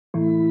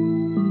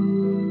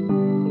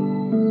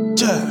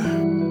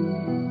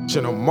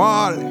Chino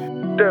Marley.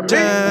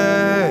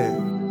 Yeah.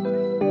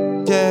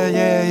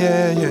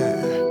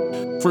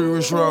 Free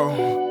Rich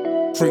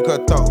Roll, free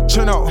Cutthroat.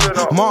 Chino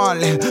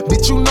Marley,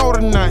 bitch, you know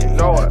the name.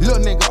 Little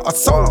nigga a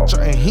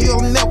soldier and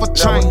he'll never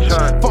change.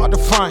 Fuck the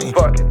fame,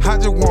 I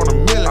just want a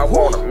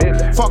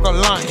million. Fuck a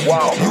line.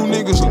 You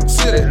niggas look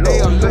silly. They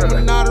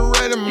Illuminati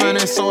ready, man.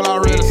 That's all I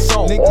really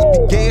sold.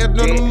 Niggas be gayer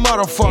than the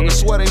motherfuckers,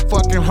 swear they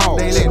fucking hoes.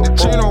 They let the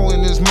Chino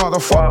in this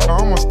motherfucker.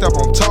 I'ma step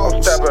on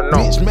toes.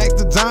 Bitch, make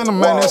the designer,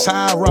 man. That's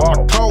how I rock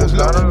my clothes.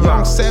 Look,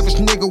 young savage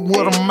nigga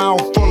with a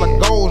mouth full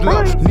of gold.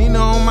 Look, Nina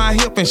on my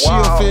hip and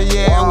she'll fill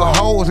your ass with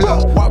hoes.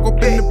 Look, walk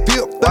up in the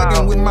pip,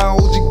 thuggin' with my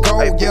OG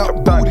gold. Yeah,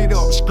 booted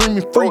up,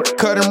 screaming free,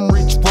 cut him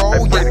rich,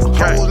 bro. Yeah,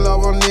 hoes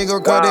love a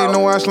nigga, cause they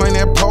know I slang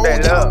that pole.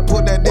 Yeah,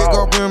 put that dick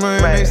up in me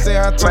and they say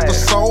I took the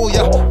soul.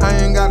 Yeah,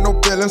 I ain't got no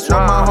feelings, so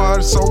my heart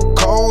is so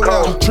cold.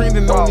 Yeah,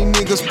 trending on these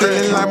niggas,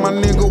 feeling like my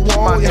nigga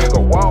Wall. Yeah,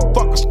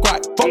 fuck a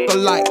squat, fuck a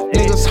light,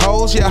 niggas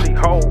hoes. Yeah,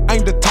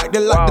 ain't the type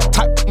that like the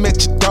type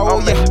met your dough.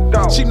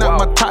 Yeah, she not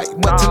my type,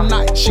 but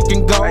tonight she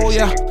can go.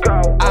 Yeah,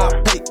 I'll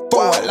pay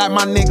for it like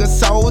my nigga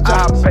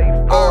soldier.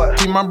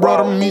 Keep my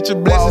brother meet your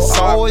blessed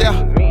soul. Yeah,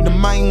 the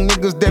main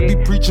niggas that be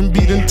preaching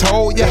be done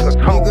told. Yeah,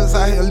 niggas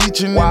out here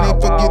leeching and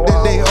they forget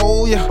that they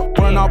owe. Yeah,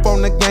 run off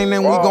on the game,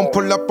 then we gon'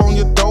 pull up on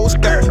your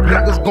doorstep.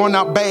 Niggas going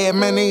out bad,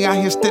 man, they out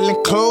here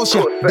stealing clothes.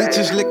 Yeah,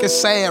 bitches looking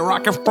sad,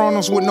 rocking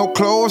frontals with no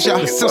clothes. Yeah,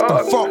 the system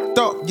fucked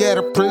up. Yeah,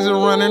 the prison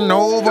running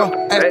over.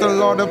 Ask the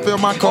Lord to fill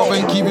my cup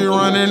and keep it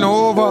running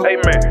over.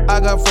 I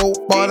got folk,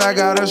 but I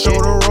gotta show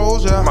the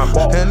roads.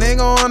 Yeah, and they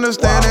gon'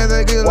 understand as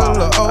they get a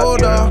little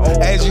older.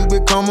 As you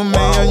become a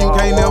man, you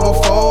can't never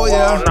fall.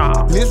 Yeah,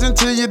 listen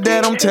to your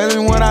dad, I'm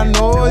telling what I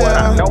know.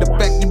 Yeah, the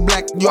fact you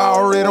black, you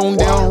already on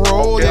down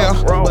road. Yeah,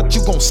 but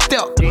you gon'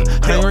 step.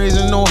 I ain't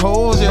raising no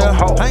hoes. Yeah,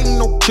 I ain't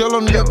no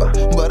killer nigga,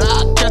 but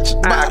I'll catch a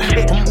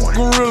body. I'm a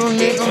gorilla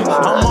nigga.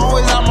 I'm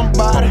always out my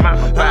body.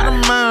 Out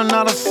of mind,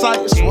 not a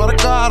sight. Swear to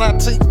God, I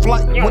take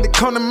flight. When it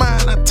come to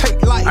mine, I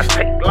take life.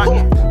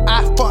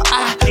 Eye for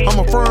eye, I'm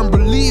a firm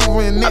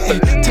believer in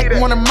that. Take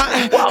one of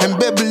mine and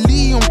better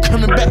believe I'm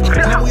coming back.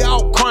 Now we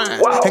all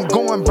crying and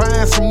going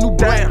buying some new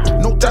brand.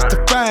 No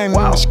testifying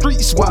on the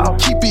streets where we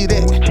keep it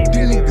at.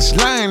 These niggas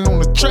lying on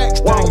the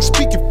tracks, they ain't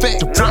speaking fact.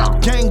 The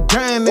rap gang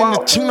dying and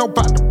the Chino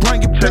about to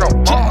bring it back.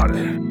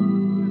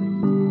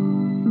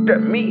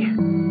 That me.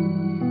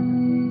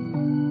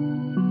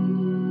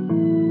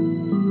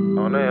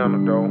 On the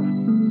Antidope.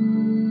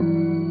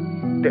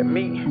 That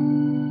me.